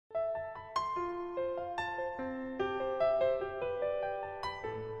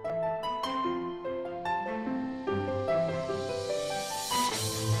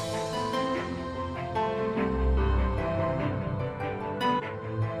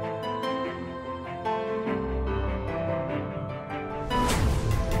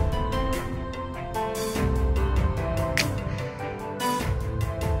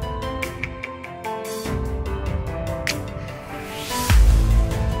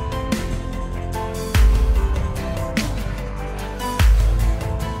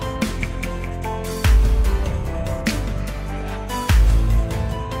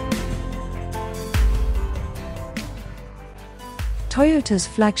Toyota's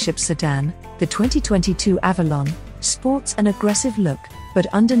flagship sedan, the 2022 Avalon, sports an aggressive look, but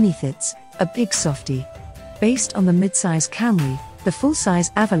underneath it's a big softie. Based on the midsize Camry, the full-size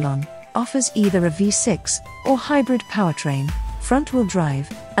Avalon offers either a V6 or hybrid powertrain, front-wheel drive,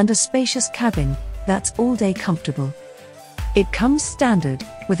 and a spacious cabin that's all-day comfortable. It comes standard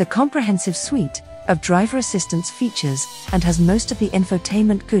with a comprehensive suite of driver assistance features and has most of the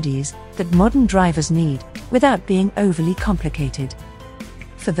infotainment goodies that modern drivers need without being overly complicated.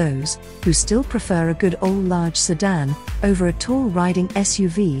 For those who still prefer a good old large sedan over a tall riding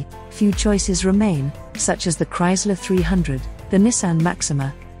SUV, few choices remain, such as the Chrysler 300, the Nissan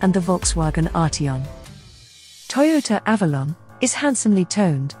Maxima, and the Volkswagen Arteon. Toyota Avalon is handsomely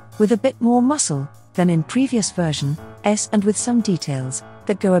toned, with a bit more muscle than in previous version S and with some details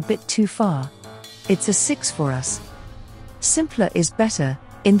that go a bit too far. It's a 6 for us. Simpler is better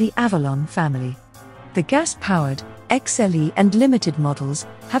in the Avalon family. The gas-powered XLE and Limited models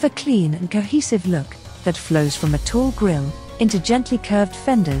have a clean and cohesive look that flows from a tall grille into gently curved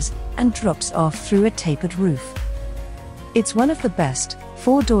fenders and drops off through a tapered roof. It's one of the best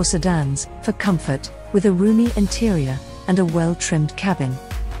four-door sedans for comfort, with a roomy interior and a well-trimmed cabin.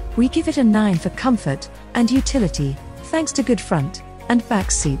 We give it a 9 for comfort and utility, thanks to good front and back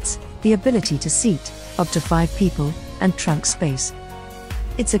seats, the ability to seat up to 5 people, and trunk space.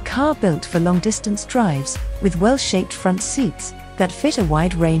 It's a car built for long-distance drives, with well-shaped front seats that fit a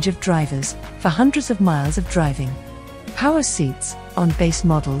wide range of drivers for hundreds of miles of driving. Power seats on base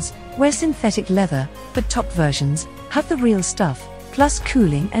models wear synthetic leather, but top versions have the real stuff, plus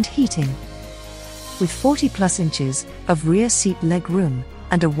cooling and heating. With 40+ inches of rear seat leg room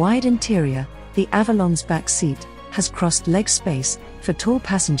and a wide interior, the Avalon's back seat has crossed leg space for tall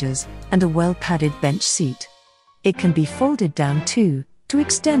passengers and a well-padded bench seat. It can be folded down too, to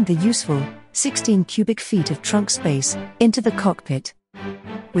extend the useful 16 cubic feet of trunk space into the cockpit.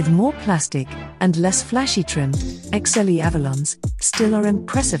 With more plastic and less flashy trim, XLE Avalons still are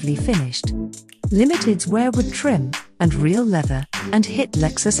impressively finished. Limiteds wear wood trim and real leather and hit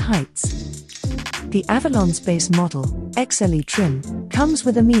Lexus heights. The Avalon's base model, XLE trim, comes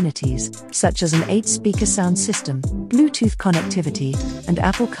with amenities such as an 8-speaker sound system, Bluetooth connectivity, and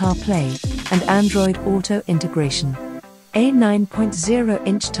Apple CarPlay and Android Auto integration. A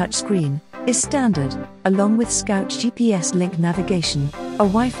 9.0-inch touchscreen is standard, along with Scout GPS link navigation, a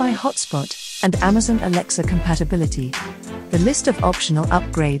Wi-Fi hotspot, and Amazon Alexa compatibility. The list of optional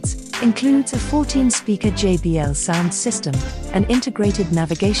upgrades includes a 14-speaker JBL sound system, an integrated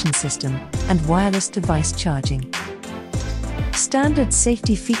navigation system, and wireless device charging. Standard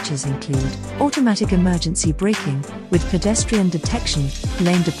safety features include automatic emergency braking with pedestrian detection,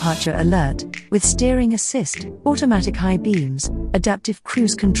 lane departure alert with steering assist, automatic high beams, adaptive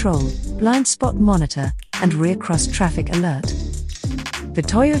cruise control, blind spot monitor, and rear cross traffic alert. The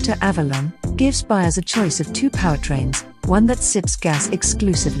Toyota Avalon gives buyers a choice of 2 powertrains, one that sips gas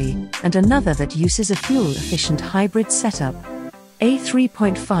exclusively, and another that uses a fuel-efficient hybrid setup. A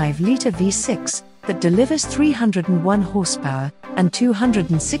 3.5-litre V6 that delivers 301 horsepower and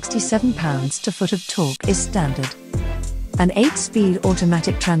 267 pounds-to-foot of torque is standard. An 8-speed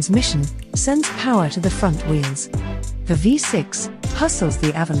automatic transmission sends power to the front wheels. The V6 hustles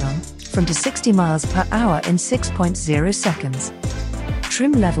the Avalon from to 60 miles per hour in 6.0 seconds.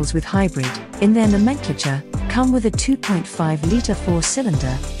 Trim levels with hybrid, in their nomenclature, come with a 2.5-litre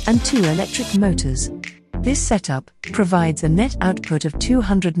 4-cylinder and 2 electric motors. This setup provides a net output of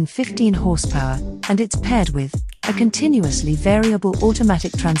 215 horsepower, and it's paired with a continuously variable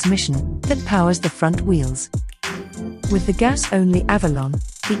automatic transmission that powers the front wheels. With the gas-only Avalon,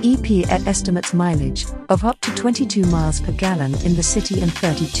 the EPA estimates mileage of up to 22 miles per gallon in the city and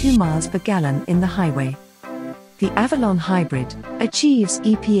 32 miles per gallon in the highway. The Avalon Hybrid achieves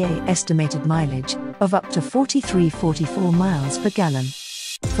EPA estimated mileage of up to 44 miles per gallon.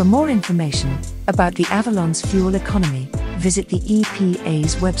 For more information about the Avalon's fuel economy, visit the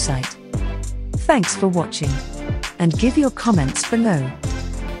EPA's website. Thanks for watching, and give your comments below.